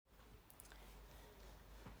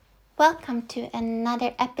Welcome to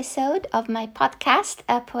another episode of my podcast,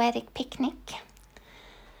 A Poetic Picnic.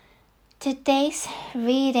 Today's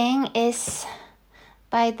reading is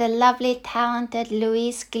by the lovely, talented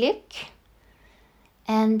Louise Gluck,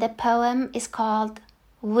 and the poem is called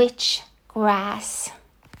Witchgrass.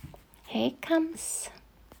 Here it comes.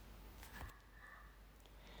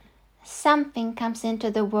 Something comes into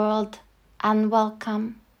the world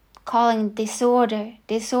unwelcome, calling disorder.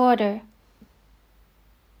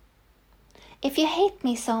 If you hate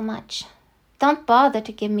me so much, don't bother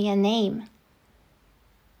to give me a name.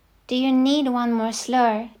 Do you need one more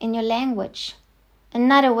slur in your language?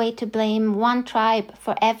 Another way to blame one tribe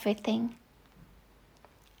for everything?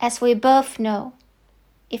 As we both know,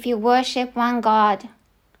 if you worship one God,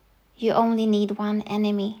 you only need one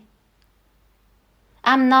enemy.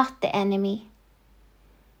 I'm not the enemy.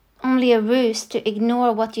 Only a ruse to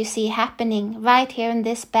ignore what you see happening right here in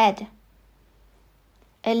this bed.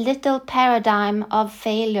 A little paradigm of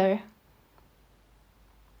failure.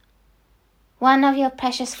 One of your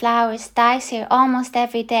precious flowers dies here almost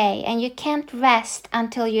every day, and you can't rest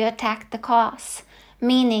until you attack the cause,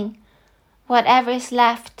 meaning whatever is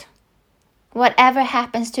left, whatever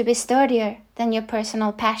happens to be sturdier than your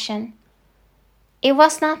personal passion. It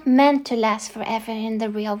was not meant to last forever in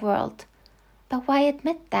the real world. But why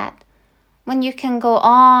admit that, when you can go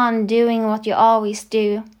on doing what you always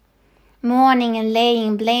do? Mourning and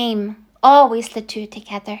laying blame, always the two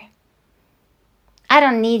together. I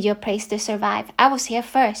don't need your praise to survive. I was here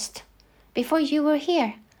first, before you were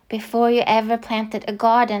here, before you ever planted a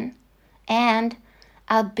garden. And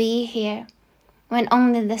I'll be here when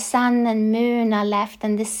only the sun and moon are left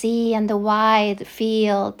and the sea and the wide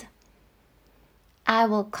field. I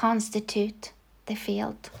will constitute the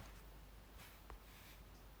field.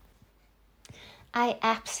 I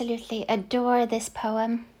absolutely adore this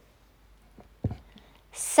poem.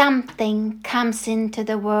 Something comes into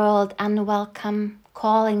the world unwelcome,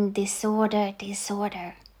 calling disorder.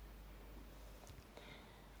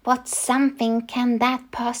 What something can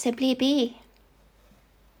that possibly be?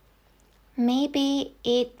 Maybe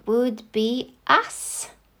it would be us,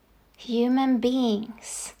 human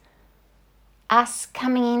beings. Us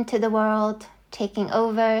coming into the world, taking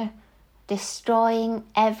over, destroying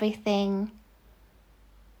everything.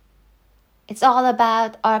 It's all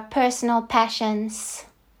about our personal passions,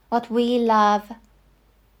 what we love,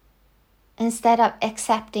 instead of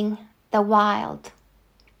accepting the wild.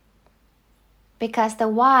 Because the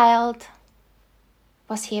wild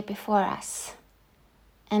was here before us,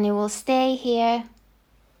 and it will stay here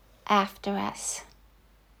after us.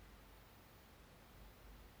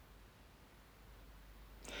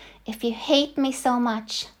 If you hate me so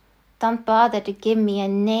much, don't bother to give me a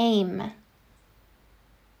name.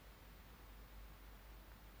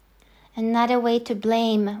 Another way to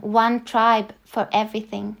blame one tribe for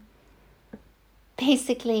everything.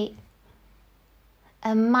 Basically, a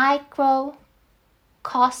microcosmos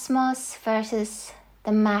versus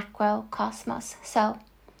the macrocosmos. So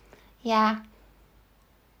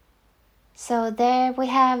there we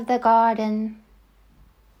have the garden,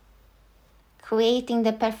 creating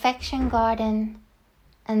the perfection garden,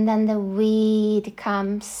 and then the weed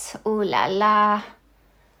comes. Ooh la la,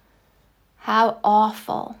 how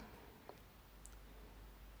awful.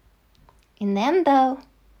 In the end though,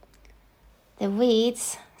 the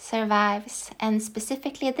weeds survives, and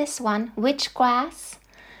specifically this one, witchgrass,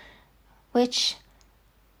 which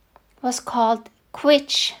was called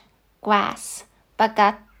witchgrass, but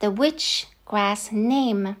got the witchgrass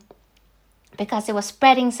name because it was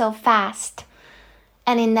spreading so fast,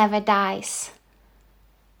 and it never dies.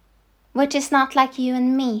 Which is not like you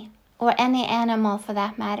and me, or any animal for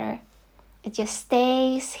that matter. It just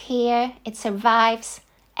stays here, it survives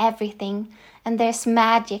everything, and there's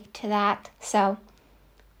magic to that. So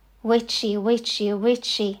witchy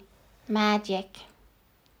magic.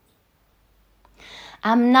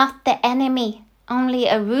 I'm not the enemy, only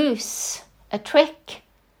a ruse, a trick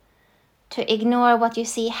to ignore what you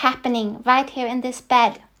see happening right here in this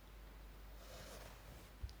bed.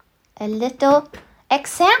 A little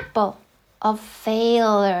example of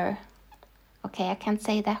failure. Okay, I can't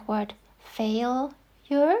say that word.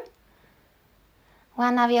 Failure.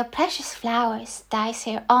 One of your precious flowers dies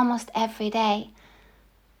here almost every day,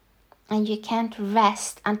 and you can't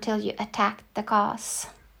rest until you attack the cause.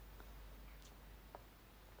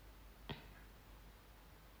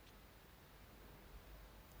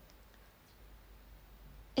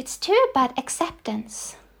 It's too about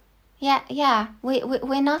acceptance.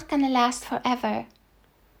 We're not gonna last forever.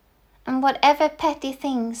 And whatever petty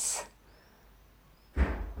things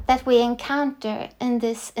that we encounter in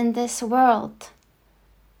this world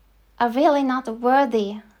are really not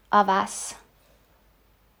worthy of us.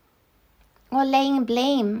 Or laying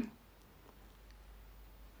blame.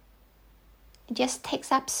 It just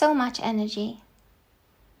takes up so much energy.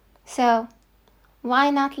 So, why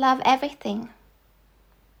not love everything?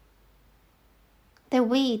 The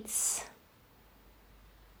weeds.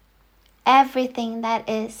 Everything that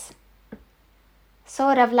is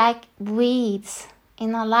sort of like weeds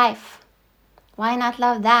in our life. Why not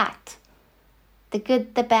love that? The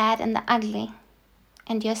good, the bad, and the ugly.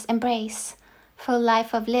 And just embrace full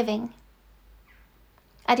life of living.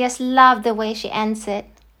 I just love the way she ends it.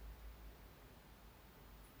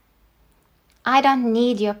 I don't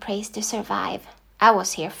need your praise to survive. I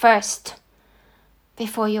was here first.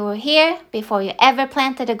 Before you were here, before you ever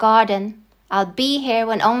planted a garden, I'll be here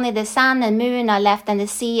when only the sun and moon are left and the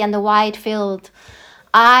sea and the wide field.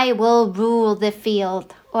 I will rule the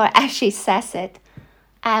field, or as she says it,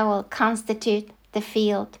 I will constitute the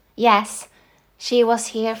field. Yes, she was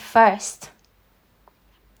here first.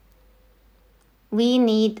 We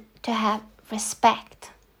need to have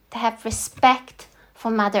respect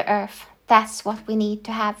for Mother Earth. That's what we need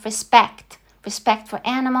to have, respect. Respect for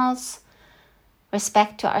animals,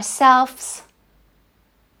 respect to ourselves,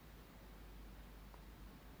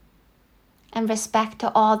 and respect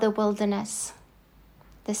to all the wilderness.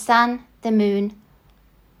 The sun, the moon,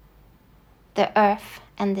 the earth,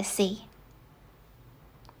 and the sea.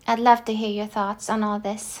 I'd love to hear your thoughts on all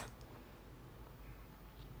this.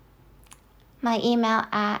 My email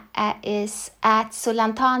is at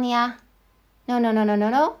solantania. Ooh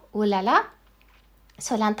la la.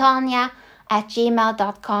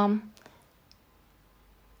 solantania@gmail.com.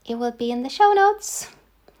 It will be in the show notes.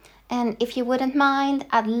 And if you wouldn't mind,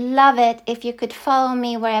 I'd love it if you could follow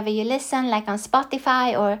me wherever you listen, like on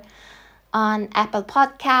Spotify or on Apple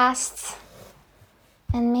Podcasts.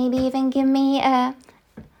 And maybe even give me a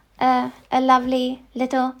lovely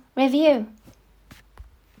little review.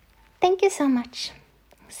 Thank you so much.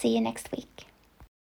 See you next week.